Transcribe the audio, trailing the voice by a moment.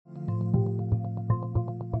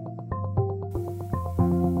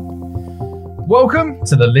Welcome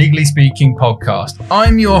to the Legally Speaking podcast.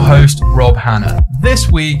 I'm your host, Rob Hanna. This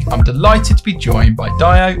week, I'm delighted to be joined by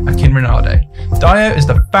Dayo Akinrinade. Dayo is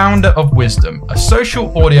the founder of Wisdom, a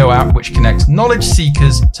social audio app which connects knowledge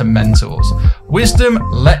seekers to mentors. Wisdom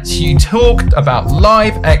lets you talk about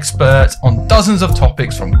live experts on dozens of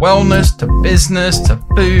topics from wellness to business to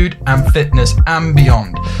food and fitness and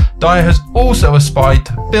beyond. Dayo has also aspired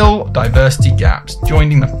to fill diversity gaps,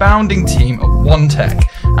 joining the founding team of OneTech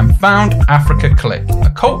and found Africa Click,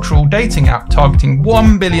 a cultural dating app targeting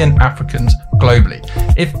 1 billion Africans globally.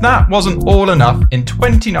 If that wasn't all enough, in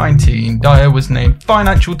 2019, Dayo was named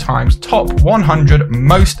Financial Times top 100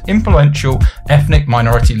 most influential ethnic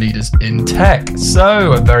minority leaders in tech.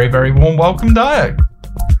 So a very, very warm welcome, Dayo.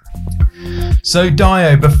 So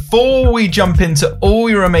Dayo, before we jump into all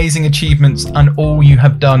your amazing achievements and all you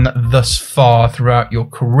have done thus far throughout your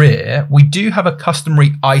career, we do have a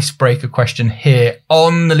customary icebreaker question here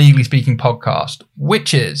on the Legally Speaking podcast,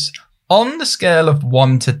 which is, on the scale of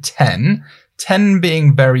 1 to 10, 10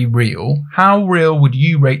 being very real, how real would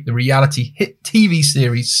you rate the reality hit TV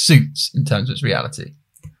series Suits in terms of its reality?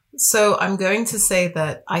 So I'm going to say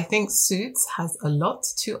that I think Suits has a lot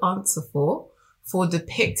to answer for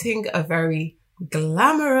depicting a very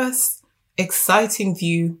glamorous, exciting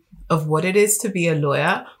view of what it is to be a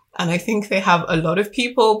lawyer. And I think they have a lot of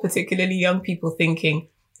people, particularly young people, thinking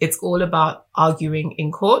it's all about arguing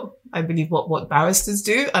in court. I believe what barristers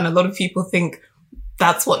do. And a lot of people think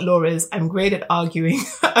that's what law is. I'm great at arguing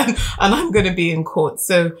and I'm going to be in court.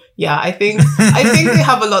 So yeah, I think they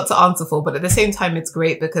have a lot to answer for, but at the same time, it's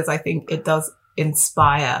great because I think it does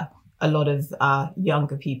inspire a lot of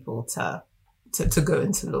younger people to go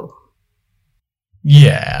into law.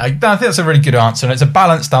 Yeah, I think that's a really good answer, and it's a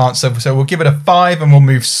balanced answer, so we'll give it a 5 and we'll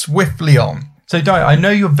move swiftly on. So Dayo, I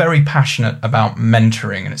know you're very passionate about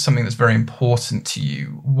mentoring and it's something that's very important to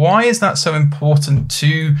you. Why is that so important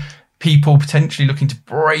to people potentially looking to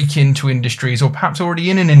break into industries or perhaps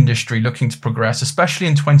already in an industry looking to progress, especially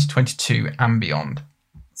in 2022 and beyond?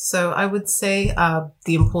 So I would say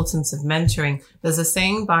the importance of mentoring. There's a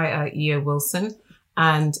saying by E.O. Wilson,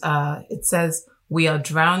 and it says, "We are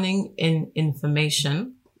drowning in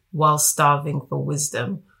information while starving for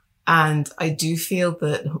wisdom." And I do feel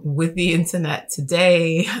that with the internet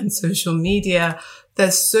today and social media,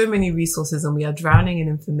 there's so many resources and we are drowning in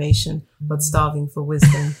information, but starving for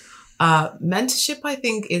wisdom. Mentorship, I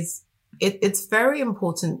think, it's very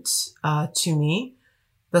important to me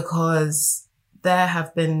because there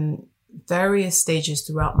have been various stages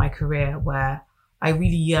throughout my career where I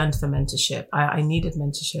really yearned for mentorship. I needed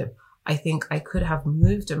mentorship. I think I could have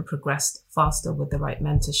moved and progressed faster with the right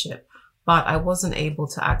mentorship, but I wasn't able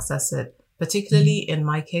to access it, particularly in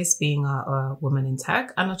my case, being a woman in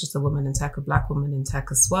tech, and not just a woman in tech, a Black woman in tech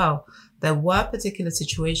as well. There were particular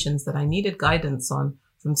situations that I needed guidance on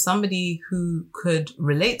from somebody who could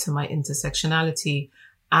relate to my intersectionality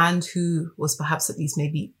and who was perhaps at least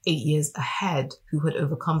maybe 8 years ahead, who had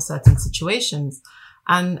overcome certain situations.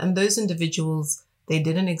 And those individuals, they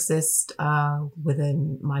didn't exist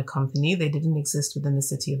within my company. They didn't exist within the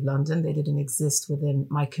City of London. They didn't exist within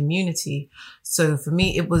my community. So for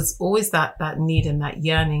me, it was always that need and that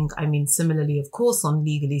yearning. I mean, similarly, of course, on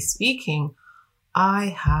Legally Speaking,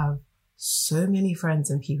 I have so many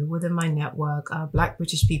friends and people within my network, Black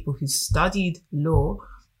British people who studied law,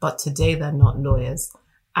 but today they're not lawyers.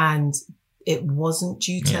 And it wasn't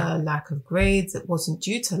due to lack of grades. It wasn't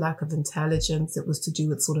due to lack of intelligence. It was to do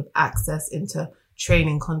with sort of access into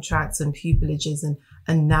training contracts and pupilages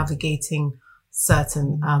and navigating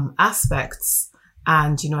certain aspects.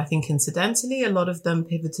 And, I think incidentally, a lot of them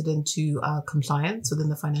pivoted into compliance within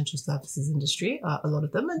the financial services industry. A lot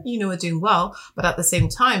of them, and, are doing well. But at the same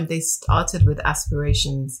time, they started with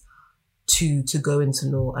aspirations to go into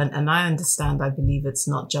law. And I understand, I believe that's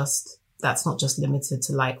not just limited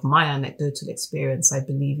to like my anecdotal experience. I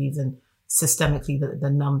believe even systemically that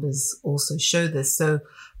the numbers also show this. So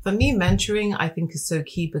for me, mentoring, I think, is so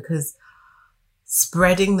key because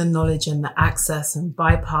spreading the knowledge and the access and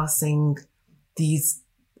bypassing this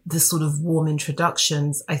sort of warm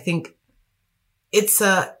introductions, I think it's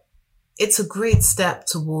a great step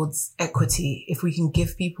towards equity. If we can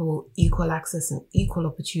give people equal access and equal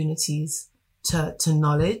opportunities to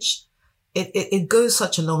knowledge, it goes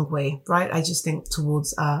such a long way, right? I just think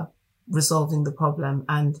towards resolving the problem.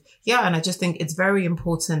 And I just think it's very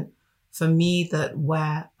important for me that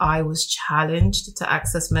where I was challenged to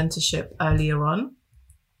access mentorship earlier on,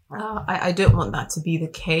 I don't want that to be the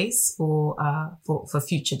case for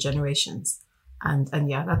future generations. And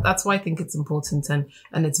that's why I think it's important.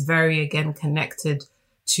 And it's very, again, connected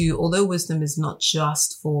to, although wisdom is not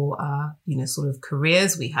just for, sort of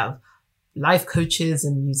careers we have, life coaches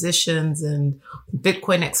and musicians and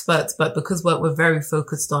Bitcoin experts, but because we're very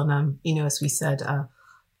focused on, as we said,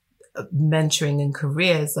 mentoring and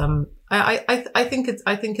careers, I think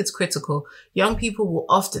it's critical. Young people will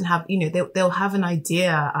often have, they'll have an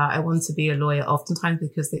idea. I want to be a lawyer, oftentimes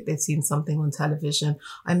because they've seen something on television.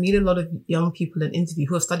 I meet a lot of young people in interview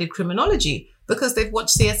who have studied criminology because they've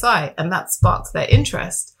watched CSI and that sparked their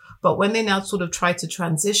interest. But when they now sort of try to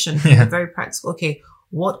transition from very practical, okay,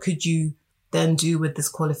 what could you then do with this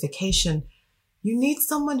qualification? You need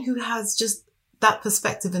someone who has just that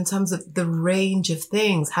perspective in terms of the range of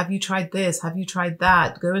things. Have you tried this? Have you tried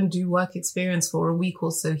that? Go and do work experience for a week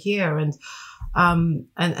or so here. And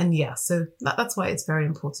yeah, so that's why it's very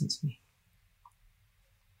important to me.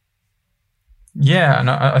 Yeah, and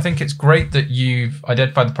I think it's great that you've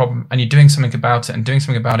identified the problem and you're doing something about it and doing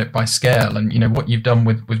something about it by scale. And, what you've done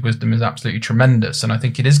with Wisdom is absolutely tremendous. And I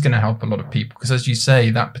think it is going to help a lot of people because, as you say,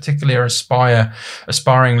 that particularly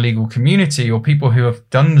aspiring legal community or people who have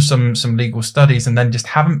done some legal studies and then just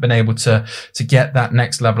haven't been able to get that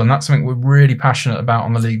next level. And that's something we're really passionate about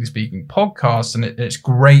on the Legally Speaking podcast. And it's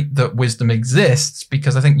great that Wisdom exists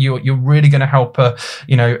because I think you're really going to help,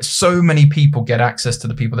 so many people get access to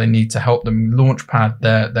the people they need to help them launchpad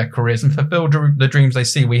their careers and fulfill the dreams they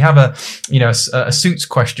see. We have a Suits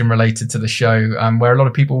question related to the show, where a lot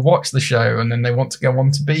of people watch the show and then they want to go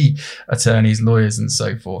on to be attorneys, lawyers, and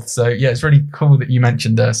so forth. So yeah, it's really cool that you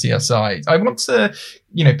mentioned CSI. I want to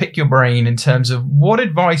pick your brain in terms of what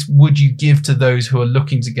advice would you give to those who are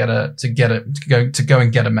looking to go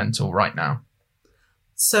and get a mentor right now?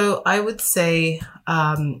 So I would say,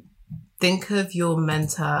 think of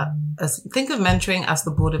mentoring as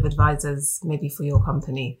the board of advisors, maybe for your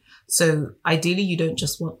company. So ideally, you don't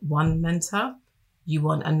just want one mentor. You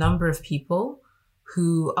want a number of people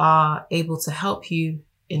who are able to help you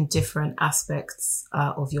in different aspects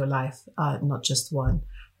of your life, not just one,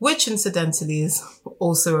 which incidentally is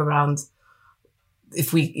also around,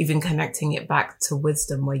 if we even connecting it back to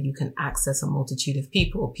Wisdom, where you can access a multitude of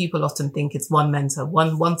people. People often think it's one mentor,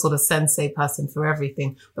 one sort of sensei person for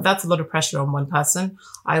everything, but that's a lot of pressure on one person.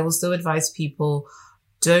 I also advise people,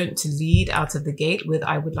 don't lead out of the gate with,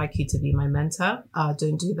 I would like you to be my mentor.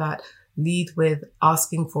 Don't do that. Lead with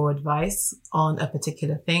asking for advice on a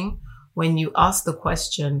particular thing. When you ask the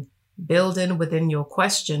question, build in within your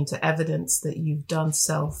question to evidence that you've done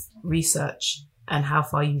self-research and how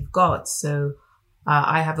far you've got. So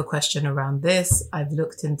I have a question around this. I've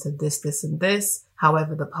looked into this, and this.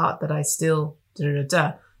 However, the part that I still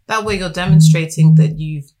that way you're demonstrating that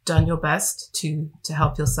you've done your best to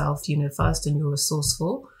help yourself, first, and you're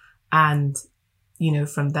resourceful. And,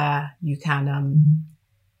 from there you can,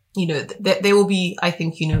 they will be, I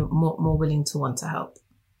think, more willing to want to help.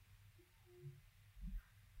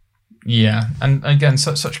 Yeah, and again,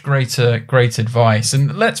 such great advice.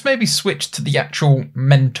 And let's maybe switch to the actual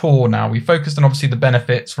mentor now. We focused on obviously the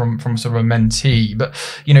benefits from sort of a mentee, but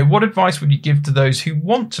what advice would you give to those who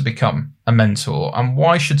want to become a mentor, and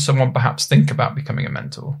why should someone perhaps think about becoming a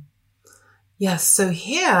mentor? Yes, so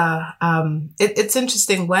here it's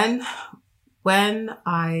interesting when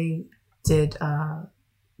I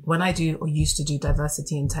used to do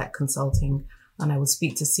diversity in tech consulting. And I would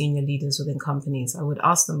speak to senior leaders within companies. I would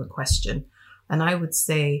ask them a question. And I would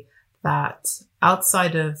say that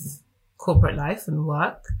outside of corporate life and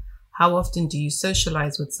work, how often do you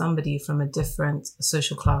socialize with somebody from a different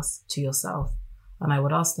social class to yourself? And I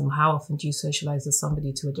would ask them, how often do you socialize with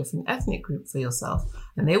somebody to a different ethnic group for yourself?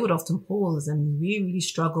 And they would often pause and really, really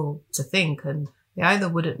struggle to think. And they either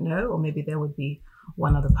wouldn't know, or maybe there would be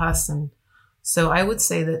one other person. So I would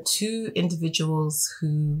say that two individuals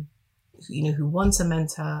who want to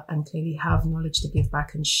mentor and clearly have knowledge to give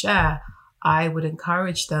back and share, I would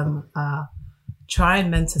encourage them, try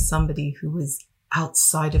and mentor somebody who is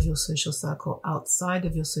outside of your social circle, outside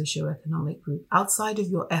of your socioeconomic group, outside of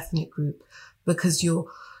your ethnic group, because you're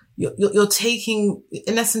taking,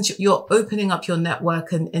 in essence, you're opening up your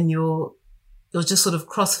network and you're just sort of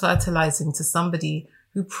cross-fertilizing to somebody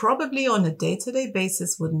who probably on a day-to-day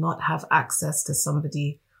basis would not have access to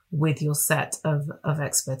somebody with your set of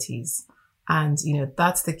expertise. And,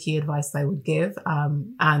 that's the key advice I would give.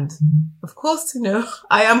 And of course,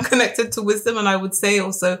 I am connected to Wisdom, and I would say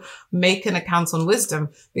also make an account on Wisdom,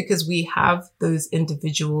 because we have those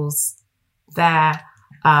individuals there.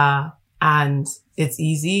 And it's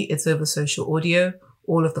easy. It's over social audio.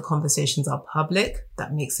 All of the conversations are public.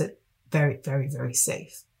 That makes it very, very, very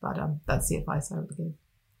safe. But, that's the advice I would give.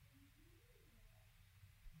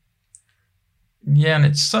 Yeah, and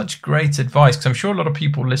it's such great advice, because I'm sure a lot of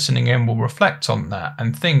people listening in will reflect on that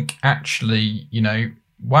and think, actually,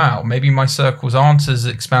 wow, maybe my circles aren't as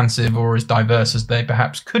expansive or as diverse as they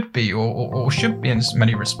perhaps could be or should be in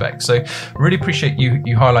many respects. So really appreciate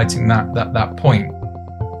you highlighting that point.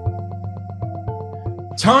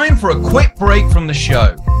 Time for a quick break from the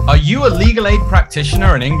show. Are you a legal aid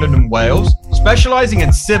practitioner in England and Wales, specialising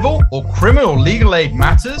in civil or criminal legal aid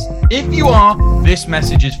matters? If you are, this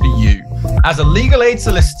message is for you. As a legal aid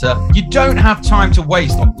solicitor, you don't have time to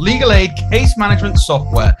waste on legal aid case management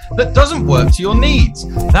software that doesn't work to your needs.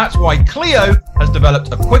 That's why Clio has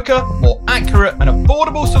developed a quicker, more accurate and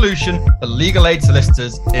affordable solution for legal aid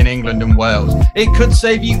solicitors in England and Wales. It could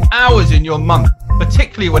save you hours in your month,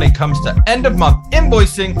 particularly when it comes to end-of-month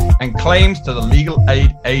invoicing and claims to the legal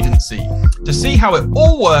aid agency. To see how it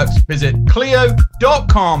all works, visit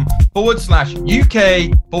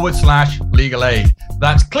clio.com/UK/legal aid.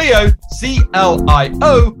 That's Clio,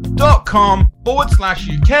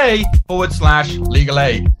 CLIO.com/UK/legal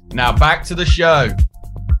aid. Now back to the show.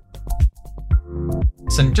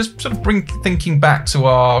 And just sort of thinking back to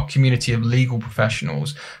our community of legal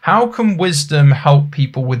professionals, how can Wisdom help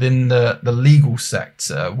people within the legal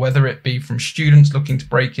sector, whether it be from students looking to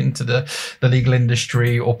break into the legal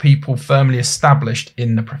industry or people firmly established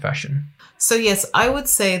in the profession? So yes, I would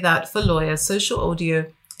say that for lawyers, social audio,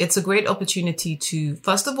 it's a great opportunity to,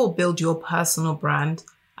 first of all, build your personal brand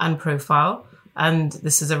and profile. And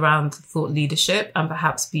this is around thought leadership and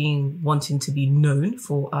perhaps wanting to be known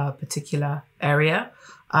for a particular area.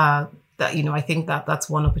 I think that's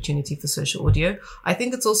one opportunity for social audio. I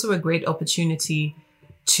think it's also a great opportunity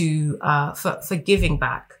to for giving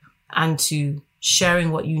back and to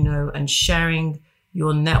sharing what you know and sharing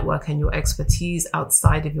your network and your expertise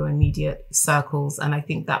outside of your immediate circles. And I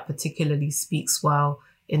think that particularly speaks well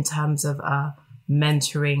in terms of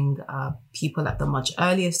mentoring people at the much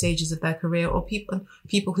earlier stages of their career, or people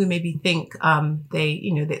who maybe think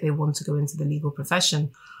they want to go into the legal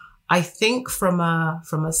profession. I think from a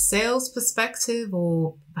sales perspective,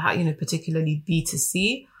 or particularly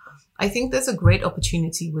B2C, I think there's a great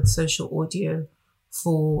opportunity with social audio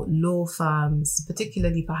for law firms,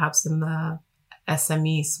 particularly perhaps in the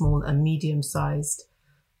SME, small and medium sized,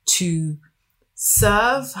 to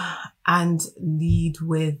serve and lead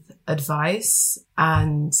with advice.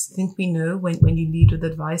 And I think we know when you lead with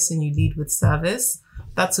advice and you lead with service,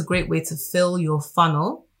 that's a great way to fill your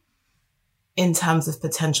funnel in terms of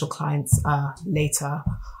potential clients later.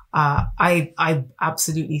 I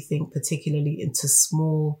absolutely think particularly into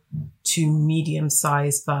small to medium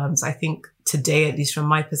sized firms. I think today, at least from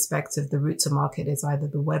my perspective, the route to market is either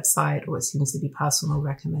the website or it seems to be personal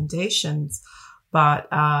recommendations. But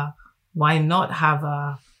why not have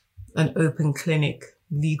an open clinic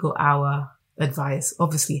legal hour advice,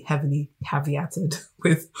 obviously heavily caveated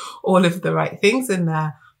with all of the right things in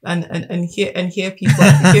there. And hear people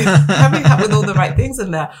having that with all the right things in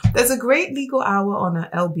there. There's a great legal hour on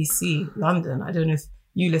LBC London. I don't know if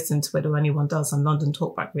you listen to it or anyone does on London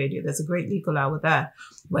Talkback Radio. There's a great legal hour there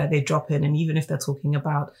where they drop in, and even if they're talking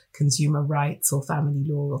about consumer rights or family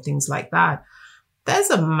law or things like that, there's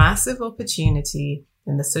a massive opportunity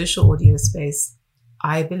in the social audio space,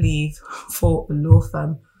 I believe, for a law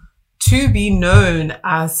firm to be known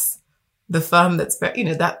as the firm that's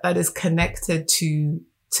that is connected to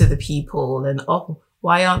the people. And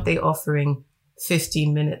why aren't they offering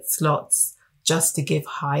 15-minute slots just to give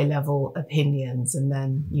high level opinions? And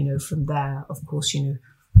then, from there, of course,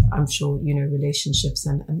 I'm sure, relationships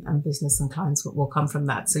and business and clients will come from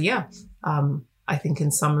that. So yeah, I think in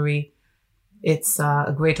summary, it's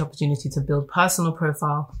a great opportunity to build personal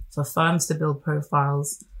profile, for firms to build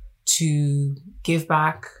profiles, to give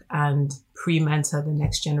back and pre-mentor the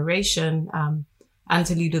next generation, and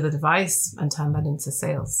to lead with advice and turn that into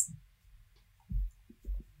sales.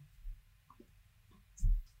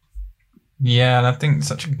 Yeah, and I think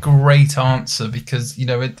such a great answer because,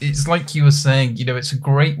 it's like you were saying, it's a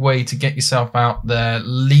great way to get yourself out there,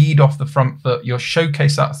 lead off the front foot, you'll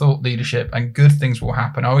showcase that thought leadership and good things will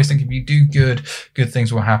happen. I always think if you do good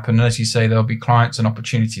things will happen. And as you say, there'll be clients and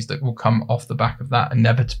opportunities that will come off the back of that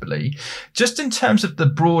inevitably. Just in terms of the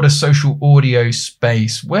broader social audio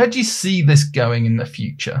space, where do you see this going in the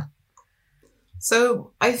future?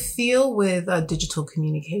 So I feel with digital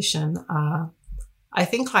communication, I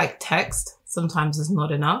think like text sometimes is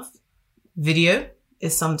not enough. Video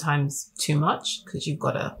is sometimes too much because you've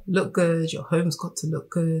got to look good. Your home's got to look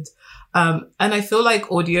good. And I feel like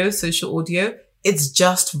audio, social audio, it's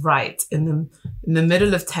just right in the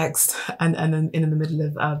middle of text and in the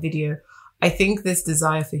middle of video. I think this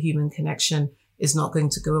desire for human connection is not going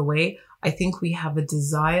to go away. I think we have a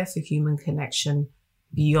desire for human connection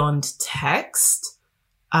beyond text.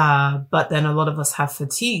 But then a lot of us have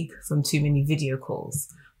fatigue from too many video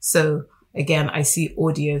calls. So again, I see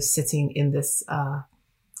audio sitting in this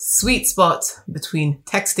sweet spot between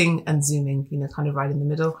texting and Zooming, kind of right in the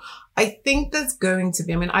middle. I think there's going to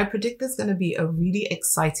be, I predict there's going to be a really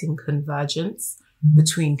exciting convergence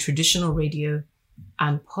between traditional radio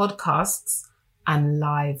and podcasts and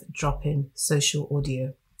live drop-in social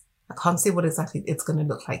audio. I can't say what exactly it's going to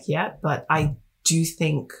look like yet, but I do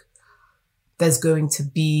think there's going to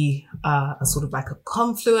be a sort of like a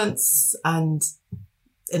confluence and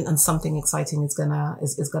something exciting is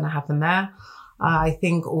gonna happen there. I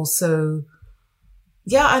think also,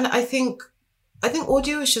 and I think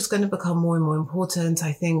audio is just going to become more and more important.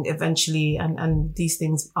 I think eventually, and these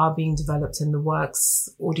things are being developed in the works,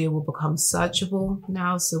 audio will become searchable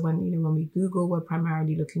now. So when we Google, we're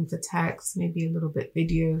primarily looking for text, maybe a little bit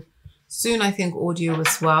video. Soon, I think audio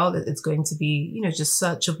as well, it's going to be, just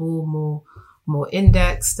searchable, more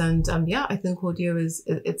indexed. And I think audio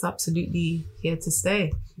it's absolutely here to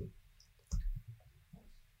stay.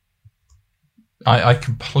 I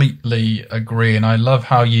completely agree, and I love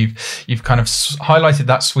how you've kind of highlighted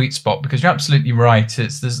that sweet spot, because you're absolutely right.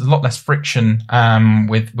 There's a lot less friction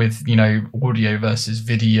with audio versus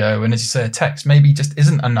video, and as you say, a text maybe just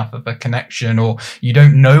isn't enough of a connection, or you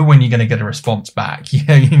don't know when you're going to get a response back.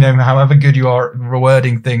 However good you are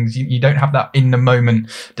rewording things, you don't have that in the moment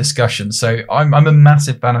discussion. So I'm a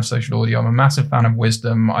massive fan of social audio. I'm a massive fan of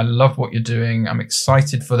Wisdom. I love what you're doing. I'm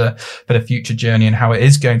excited for the future journey and how it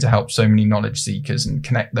is going to help so many knowledge seekers and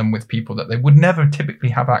connect them with people that they would never typically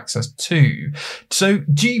have access to. So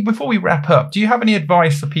before we wrap up, do you have any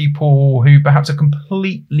advice for people who perhaps are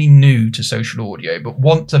completely new to social audio but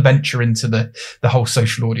want to venture into the whole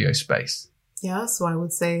social audio space? Yeah, so I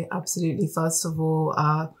would say absolutely. First of all,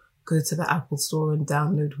 go to the Apple Store and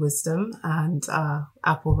download Wisdom, and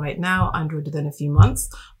Apple right now, Android within a few months.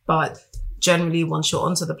 But generally, once you're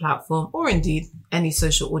onto the platform, or indeed any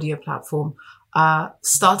social audio platform,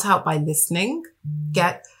 start out by listening,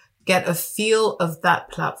 get a feel of that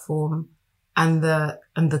platform and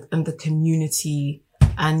the community,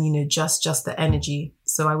 and just the energy.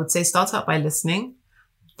 So I would say start out by listening,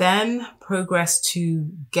 then progress to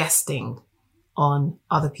guesting on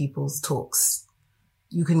other people's talks.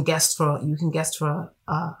 You can guest for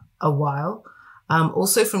a while.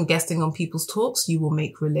 Also, from guesting on people's talks, you will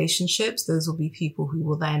make relationships. Those will be people who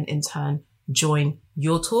will then in turn join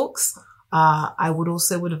your talks. I would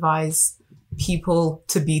also advise people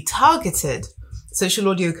to be targeted. Social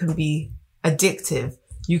audio can be addictive.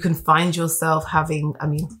 You can find yourself having,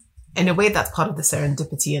 in a way that's part of the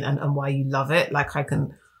serendipity and why you love it. Like I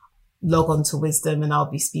can log on to Wisdom and I'll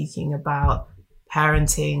be speaking about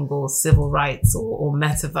parenting or civil rights or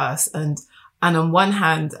metaverse. And on one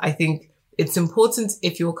hand, I think it's important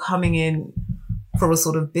if you're coming in for a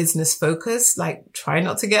sort of business focus, like try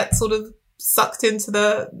not to get sort of sucked into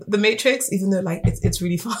the matrix, even though like it's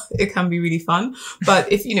really fun. It can be really fun.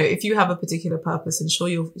 But if you have a particular purpose, ensure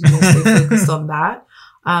you'll stay focused on that.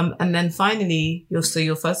 And then finally, you're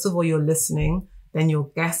first of all, you're listening, then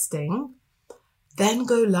you're guesting, then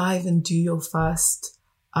go live and do your first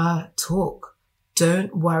talk.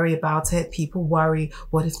 Don't worry about it. People worry.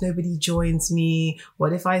 What if nobody joins me?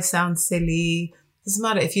 What if I sound silly? Doesn't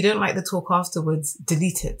matter. If you don't like the talk afterwards,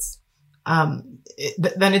 delete it.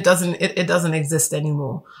 Then it doesn't exist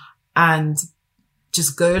anymore. And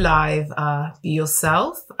just go live, be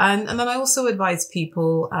yourself. And then I also advise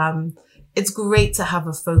people, it's great to have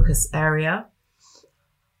a focus area.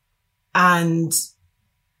 And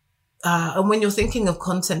when you're thinking of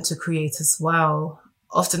content to create as well,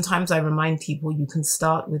 oftentimes I remind people you can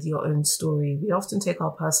start with your own story. We often take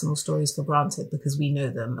our personal stories for granted because we know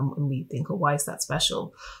them and we think, oh, why is that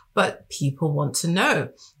special? But people want to know.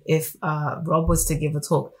 If Rob was to give a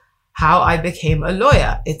talk, how I became a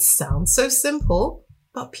lawyer, it sounds so simple,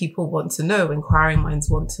 but people want to know. Inquiring minds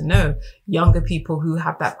want to know. Younger people who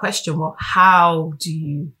have that question, well, how do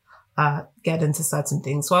you get into certain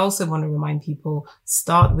things? So I also want to remind people,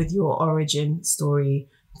 start with your origin story.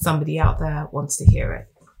 Somebody out there wants to hear it.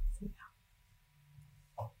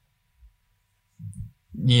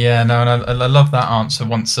 Yeah, no, and I love that answer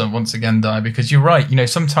once again, Di, because you're right.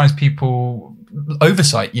 Sometimes people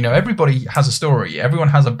oversight. Everybody has a story, everyone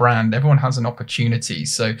has a brand, everyone has an opportunity.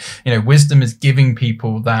 So, Wisdom is giving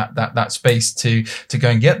people that space to go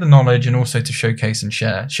and get the knowledge and also to showcase and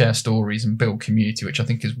share stories and build community, which I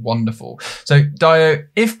think is wonderful. So, Dio,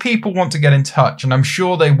 if people want to get in touch, and I'm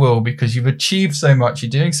sure they will because you've achieved so much, you're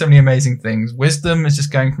doing so many amazing things. Wisdom is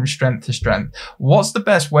just going from strength to strength. What's the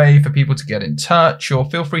best way for people to get in touch? Or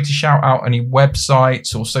feel free to shout out any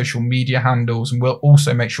websites or social media handles, and we'll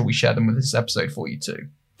also make sure we share them with this episode for you too.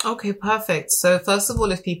 Okay, perfect. So first of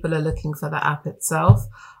all, if people are looking for the app itself,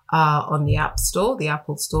 on the App Store, the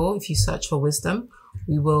Apple Store, if you search for Wisdom,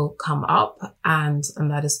 we will come up, and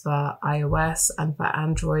that is for iOS, and for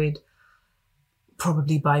Android,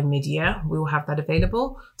 probably by mid-year, we will have that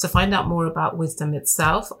available. To find out more about Wisdom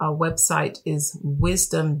itself, our website is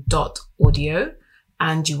wisdom.audio,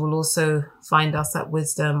 and you will also find us at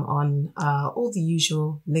Wisdom on all the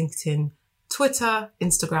usual LinkedIn, Twitter,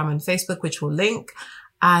 Instagram, and Facebook, which will link.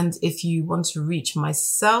 And if you want to reach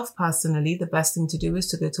myself personally, the best thing to do is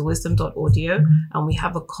to go to wisdom.audio, and we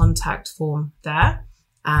have a contact form there.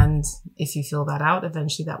 And if you fill that out,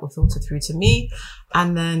 eventually that will filter through to me.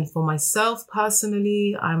 And then for myself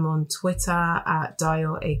personally, I'm on Twitter at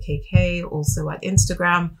DioAKK, also at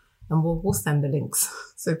Instagram, and we'll send the links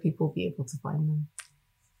so people will be able to find them.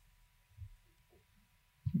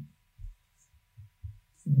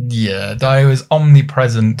 Yeah, Dio is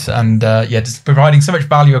omnipresent and just providing so much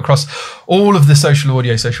value across all of the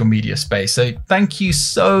social media space. So thank you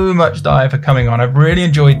so much, Dio, for coming on. I've really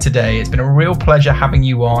enjoyed today. It's been a real pleasure having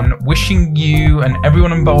you on. Wishing you and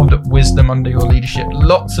everyone involved at Wisdom under your leadership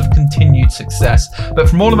lots of continued success. But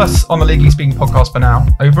from all of us on the Legally Speaking podcast for now,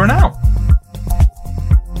 over and out.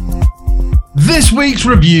 This week's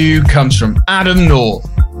review comes from Adam North.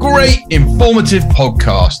 Great informative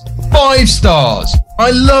podcast. 5 stars. I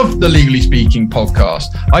love the Legally Speaking podcast.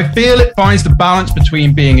 I feel it finds the balance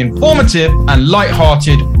between being informative and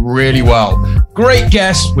lighthearted really well. Great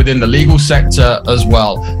guests within the legal sector as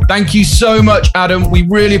well. Thank you so much, Adam. We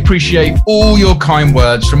really appreciate all your kind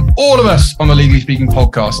words from all of us on the Legally Speaking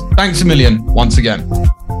podcast. Thanks a million once again.